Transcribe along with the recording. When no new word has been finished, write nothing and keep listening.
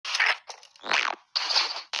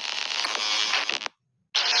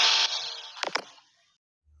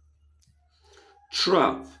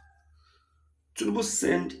trap. Tinubu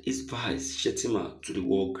sent his vice Shettima to the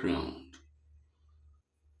war ground.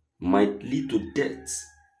 Might lead to death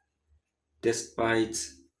despite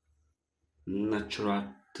natural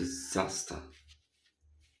disaster.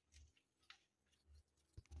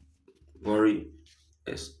 Worry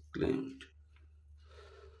exclaimed.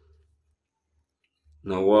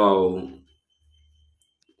 Now, wow,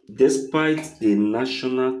 despite the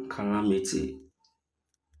national calamity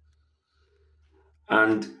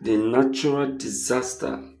and the natural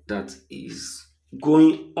disaster that is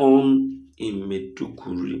going on in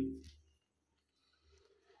Maiduguri,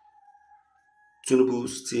 Tinubu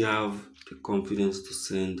still have the confidence to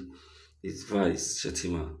send his vice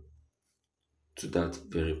Shettima to that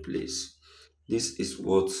very place. This is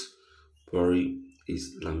what Buhari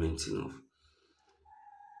is lamenting of.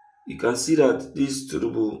 You can see that this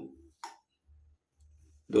Tinubu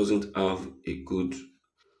doesn't have a good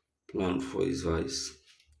plan for his vice.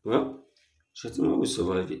 Well, Shettima will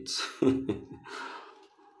survive it.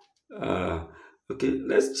 uh, okay,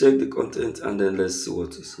 let's check the content and then let's see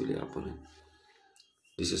what is really happening.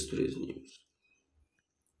 This is today's news.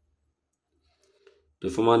 The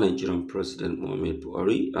former Nigerian President Muhammad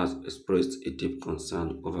Buhari has expressed a deep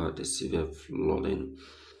concern over the severe flooding,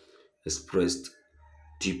 expressed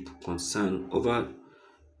deep concern over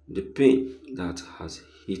the pain that has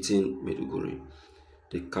hit Maiduguri,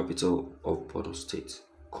 the capital of Borno State,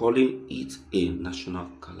 calling it a national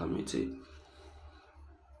calamity.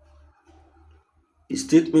 The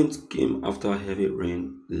statement came after heavy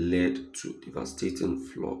rain led to devastating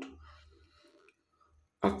flood,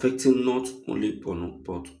 affecting not only Borno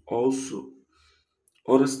but also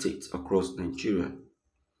other states across Nigeria.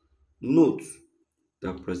 Note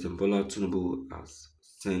that President Bola Tinubu has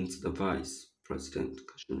sent the Vice President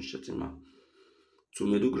Kashim Shettima to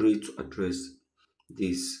Maiduguri to address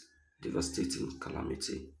this devastating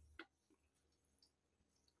calamity.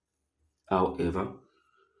 However,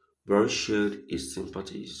 Buhari shared his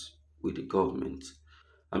sympathies with the government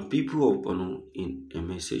and people of Borno in a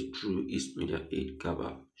message through his media aide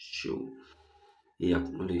Gaba show. He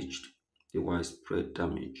acknowledged the widespread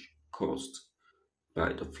damage caused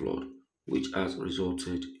by the flood, which has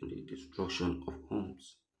resulted in the destruction of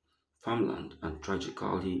homes, farmland, and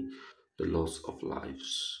tragically the loss of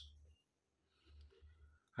lives.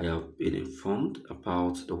 I have been informed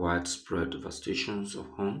about the widespread devastations of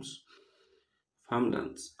homes,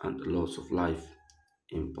 farmlands, and the loss of life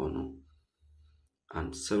in Borno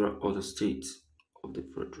and several other states of the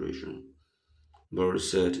Federation. Boris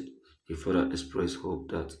said he further expressed hope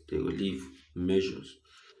that the relief measures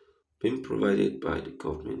being provided by the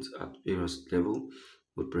government at various levels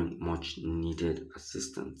will bring much needed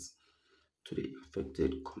assistance to the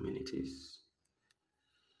affected communities.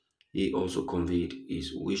 He also conveyed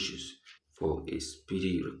his wishes for a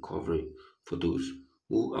speedy recovery for those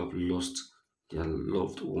who have lost their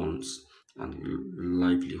loved ones and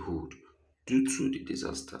livelihood due to the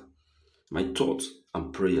disaster. My thoughts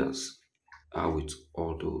and prayers are with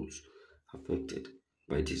all those affected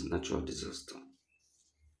by this natural disaster,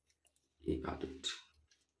 he added.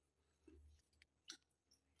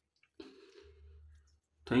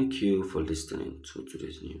 Thank you for listening to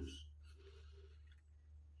today's news.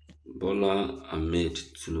 Bola Ahmed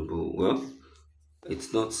Tinubu. Well,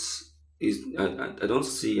 it's not. I don't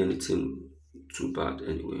see anything too bad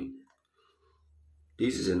anyway.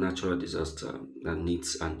 This is a natural disaster that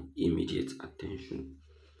needs an immediate attention.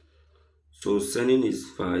 So sending his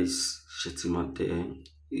vice Shettima there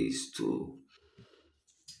is to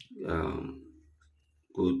um,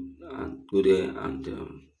 go there and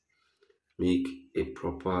make a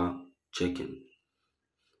proper checking,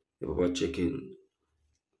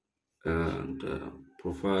 and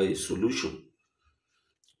provide a solution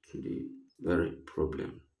to the very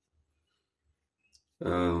problem.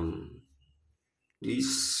 Um,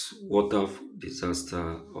 this water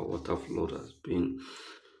disaster or water flood has been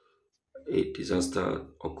a disaster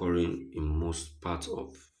occurring in most parts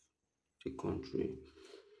of the country,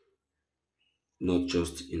 not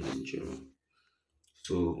just in Nigeria.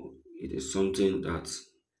 So it is something that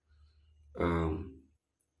um,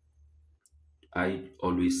 I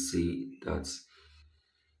always say that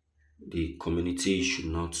the community should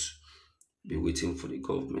not be waiting for the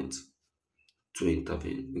government to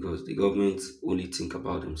intervene because the government only think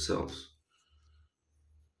about themselves.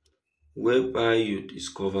 Whereby you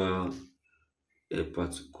discover a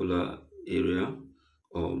particular area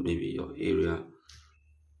or maybe your area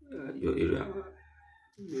uh,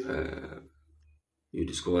 you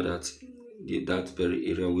discover that that very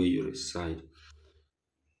area where you reside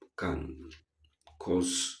can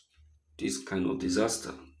cause this kind of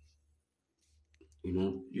disaster.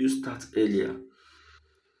 You start earlier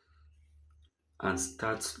and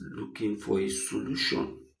start looking for a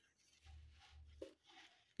solution.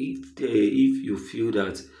 If you feel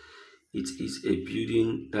that it is a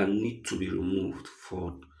building that need to be removed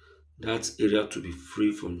for that area to be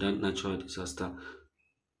free from that natural disaster,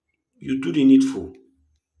 you do the needful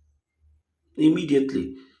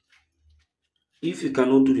immediately. If you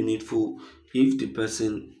cannot do the needful, if the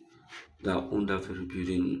person that own that very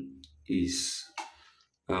building is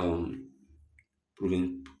um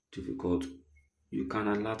proving difficult, you can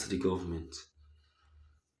alert the government.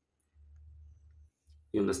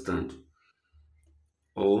 You understand?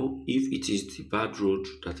 Or if it is the bad road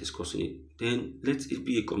that is causing it, then let it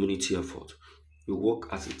be a community effort. You work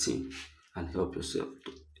as a team and help yourself.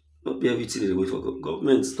 Not be everything is a way for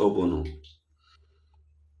government stubborn. Oh.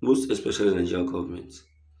 Most especially Nigerian government.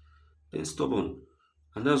 They're stubborn.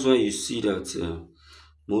 And that's why you see that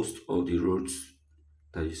most of the roads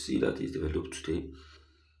that you see that is developed today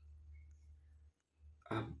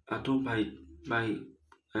are done by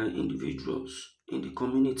individuals in the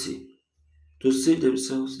community to save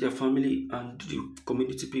themselves, their family, and the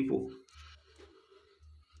community people.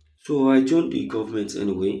 So I joined the government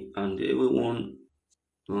anyway, and everyone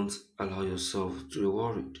don't allow yourself to be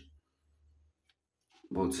worried,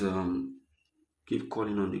 but keep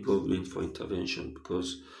calling on the government for intervention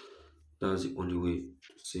because that's the only way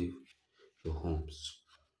to save your homes.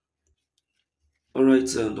 All right,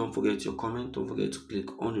 don't forget your comment. Don't forget to click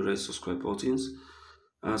on the red subscribe buttons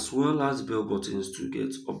as well as bell buttons to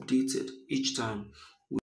get updated each time